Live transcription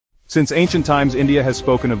Since ancient times, India has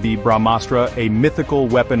spoken of the Brahmastra, a mythical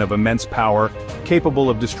weapon of immense power, capable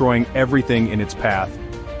of destroying everything in its path.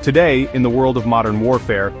 Today, in the world of modern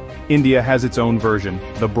warfare, India has its own version,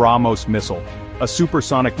 the BrahMos missile, a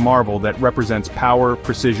supersonic marvel that represents power,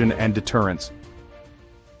 precision, and deterrence.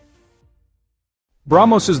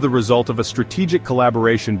 BrahMos is the result of a strategic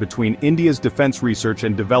collaboration between India's Defense Research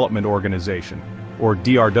and Development Organization, or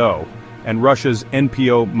DRDO, and Russia's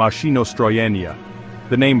NPO Mashinostroyenia.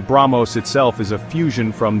 The name BrahMos itself is a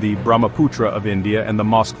fusion from the Brahmaputra of India and the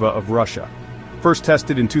Moskva of Russia. First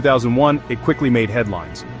tested in 2001, it quickly made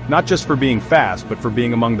headlines, not just for being fast but for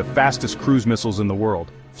being among the fastest cruise missiles in the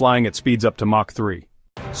world, flying at speeds up to Mach 3.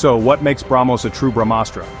 So what makes BrahMos a true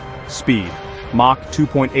Brahmastra? Speed. Mach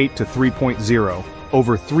 2.8 to 3.0,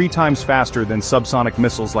 over 3 times faster than subsonic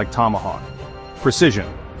missiles like Tomahawk.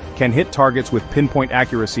 Precision. Can hit targets with pinpoint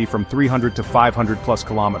accuracy from 300 to 500 plus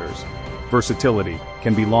kilometers. Versatility.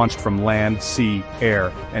 Can be launched from land, sea,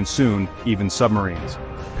 air, and soon, even submarines.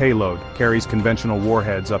 Payload. Carries conventional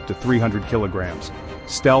warheads up to 300 kilograms.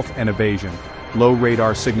 Stealth and evasion. Low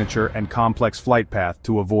radar signature and complex flight path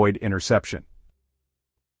to avoid interception.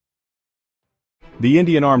 The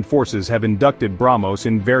Indian Armed Forces have inducted BrahMos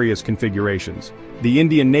in various configurations. The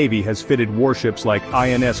Indian Navy has fitted warships like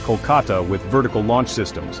INS Kolkata with vertical launch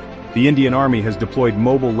systems. The Indian Army has deployed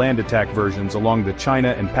mobile land attack versions along the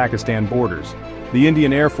China and Pakistan borders. The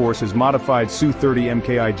Indian Air Force has modified Su-30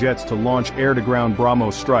 MKI jets to launch air-to-ground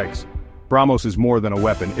BrahMos strikes. BrahMos is more than a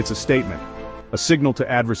weapon, it's a statement. A signal to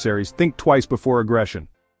adversaries: think twice before aggression.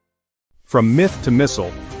 From myth to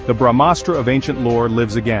missile, the Brahmastra of ancient lore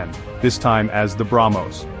lives again, this time as the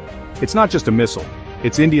BrahMos. It's not just a missile,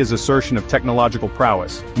 it's India's assertion of technological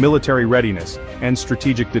prowess, military readiness, and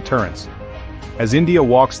strategic deterrence. As India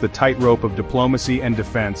walks the tightrope of diplomacy and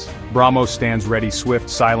defense, BrahMos stands ready, swift,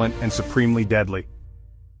 silent, and supremely deadly.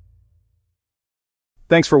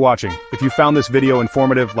 Thanks for watching. If you found this video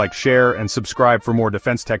informative, like, share, and subscribe for more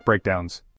defense tech breakdowns.